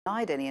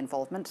denied any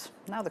involvement.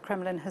 Now the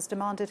Kremlin has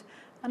demanded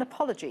an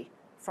apology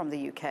from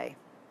the UK.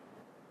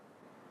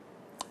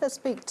 Let's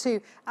speak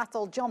to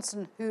Atholl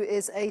Johnson, who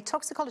is a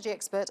toxicology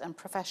expert and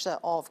professor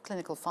of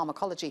clinical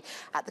pharmacology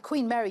at the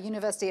Queen Mary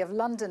University of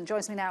London.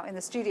 Joins me now in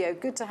the studio.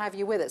 Good to have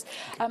you with us.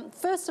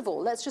 First of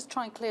all, let's just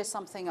try and clear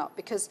something up,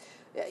 because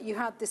you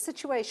had this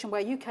situation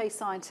where UK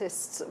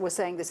scientists were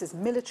saying this is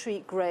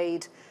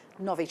military-grade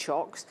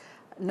Novichok,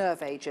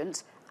 nerve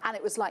agent, and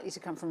it was likely to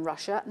come from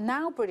Russia.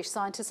 Now British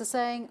scientists are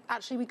saying,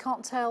 actually, we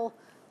can't tell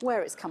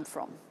where it's come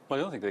from. Well,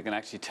 I don't think they can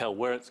actually tell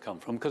where it's come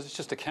from, because it's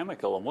just a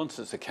chemical, and once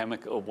it's a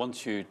chemical,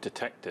 once you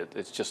detect it,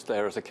 it's just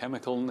there as a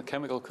chemical, and the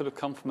chemical could have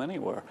come from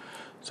anywhere.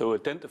 So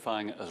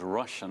identifying it as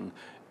Russian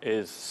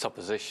is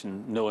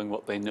supposition, knowing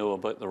what they know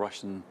about the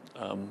Russian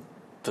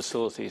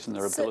facilities and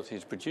their ability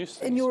to produce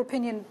things. In your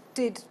opinion,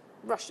 did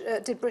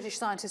British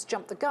scientists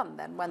jump the gun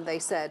then when they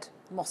said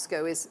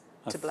Moscow is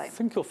to blame? I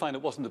think you'll find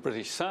it wasn't the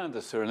British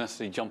scientists who are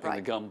necessarily jumping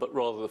the gun, but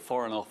rather the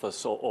Foreign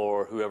Office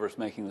or whoever's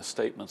making the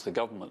statements, the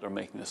government are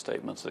making the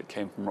statements that it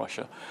came from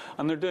Russia.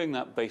 And they're doing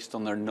that based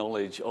on their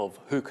knowledge of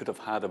who could have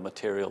had a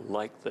material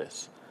like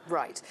this.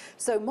 Right.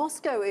 So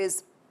Moscow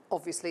is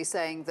obviously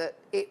saying that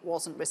it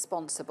wasn't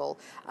responsible.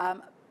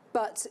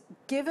 But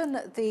given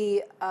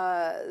the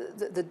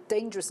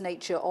dangerous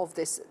nature of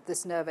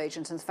this nerve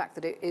agent and the fact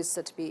that it is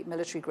said to be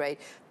military grade,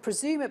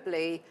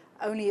 presumably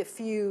only a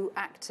few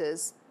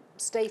actors,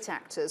 state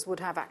actors, would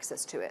have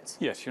access to it.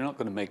 Yes, you're not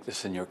going to make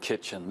this in your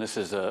kitchen. This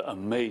is a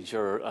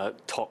major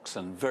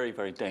toxin, very,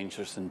 very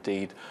dangerous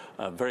indeed.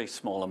 Very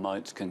small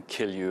amounts can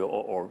kill you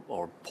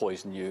or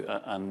poison you,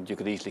 and you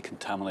could easily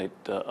contaminate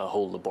a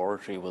whole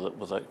laboratory with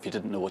it if you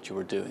didn't know what you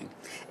were doing.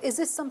 Is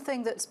this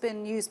something that's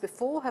been used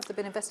before? Have there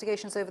been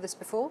investigations over this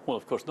before? Well,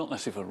 of course, not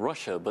necessarily for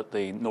Russia, but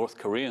the North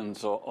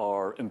Koreans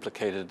are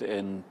implicated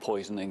in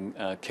poisoning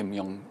Kim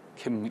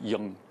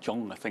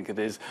Jong, I think it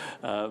is,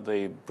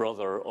 the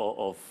brother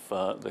of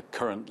the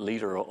current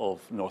leader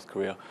of North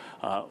Korea.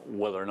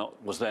 Whether or not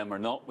it was them or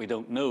not, we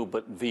don't know,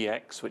 but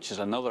VX, which is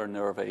another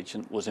nerve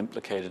agent, was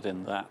implicated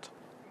in that.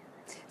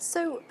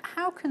 So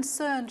how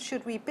concerned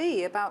should we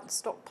be about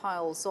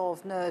stockpiles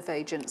of nerve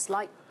agents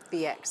like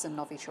VX and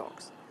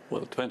Novichok?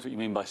 Well, it depends what you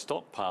mean by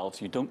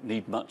stockpiles. You don't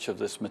need much of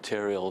this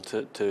material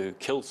to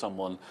kill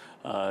someone.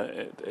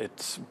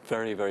 It's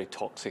very, very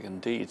toxic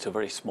indeed, so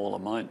very small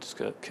amounts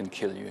can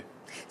kill you.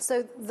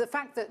 So the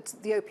fact that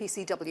the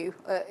OPCW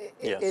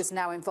is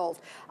now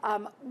involved,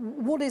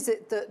 what is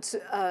it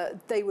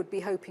that they would be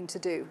hoping to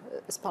do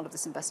as part of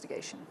this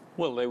investigation?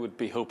 Well, they would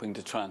be hoping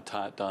to try and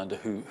tie it down to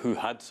who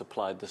had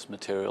supplied this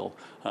material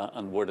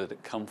and where did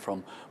it come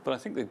from. But I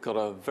think they've got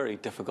a very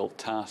difficult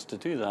task to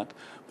do that,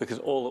 because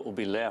all that will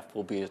be left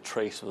will be a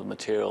trace of the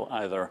material,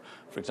 either,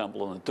 for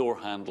example, on the door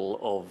handle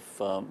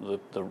of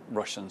the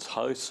Russian's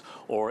house,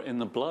 or in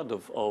the blood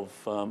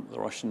of the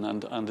Russian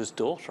and his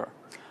daughter.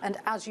 And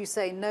as you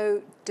say,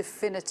 no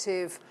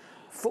definitive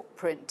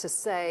footprint to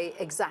say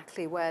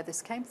exactly where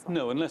this came from?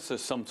 No, unless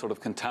there's some sort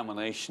of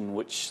contamination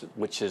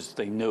which is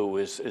they know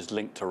is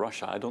linked to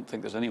Russia. I don't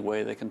think there's any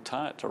way they can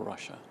tie it to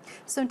Russia.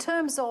 So in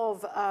terms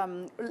of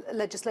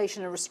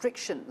legislation and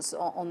restrictions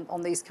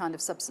on these kind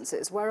of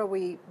substances, where are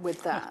we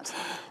with that?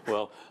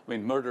 Well, I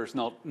mean, murder's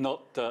not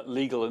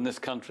legal in this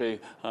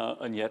country,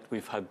 and yet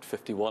we've had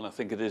 51, I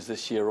think it is,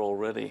 this year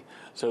already.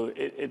 So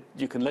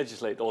you can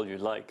legislate all you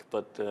like,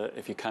 but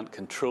if you can't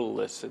control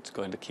this, it's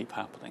going to keep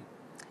happening.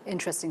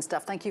 Interesting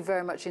stuff. Thank you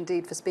very much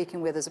indeed for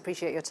speaking with us.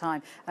 Appreciate your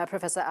time.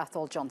 Professor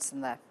Atholl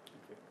Johnson there.